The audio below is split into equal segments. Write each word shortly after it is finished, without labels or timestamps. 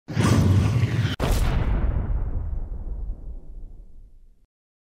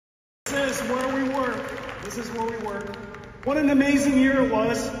where we work. This is where we work. What an amazing year it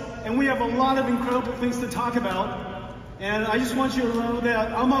was, and we have a lot of incredible things to talk about. And I just want you to know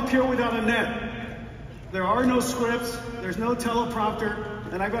that I'm up here without a net. There are no scripts, there's no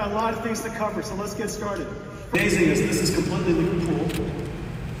teleprompter, and I've got a lot of things to cover, so let's get started. Amazing is this is completely liquid cooled,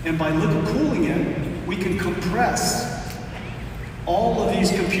 and by liquid cooling it, we can compress all of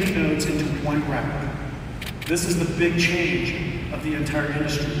these compute nodes into one rack. This is the big change of the entire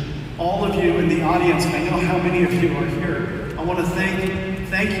industry. All of you in the audience, I know how many of you are here. I want to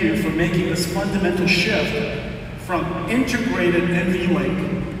thank you for making this fundamental shift from integrated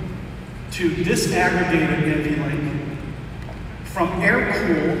NVLink to disaggregated NVLink, from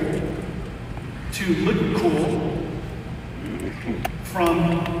air-cooled to liquid-cooled,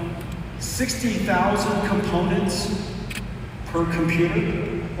 from 60,000 components per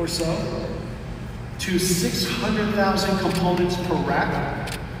computer or so, to 600,000 components per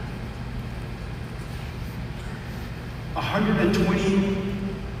rack, 120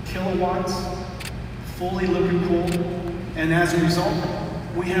 kilowatts, fully liquid cooled, and as a result,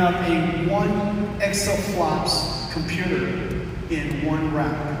 we have a 1 exaflops computer in one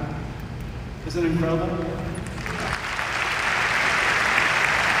rack. Isn't it incredible?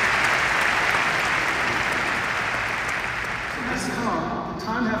 The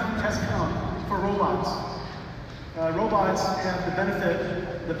time has come for robots. Robots have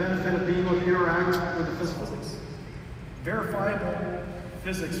the benefit of being able to interact with the physical physics. Verifiable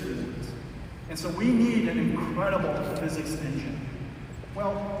physics results. And so we need an incredible physics engine.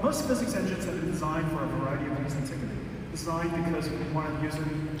 Well, most physics engines have been designed for a variety of reasons. They've been designed because we want to use it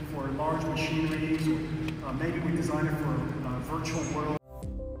for large machineries, or maybe we design it for virtual world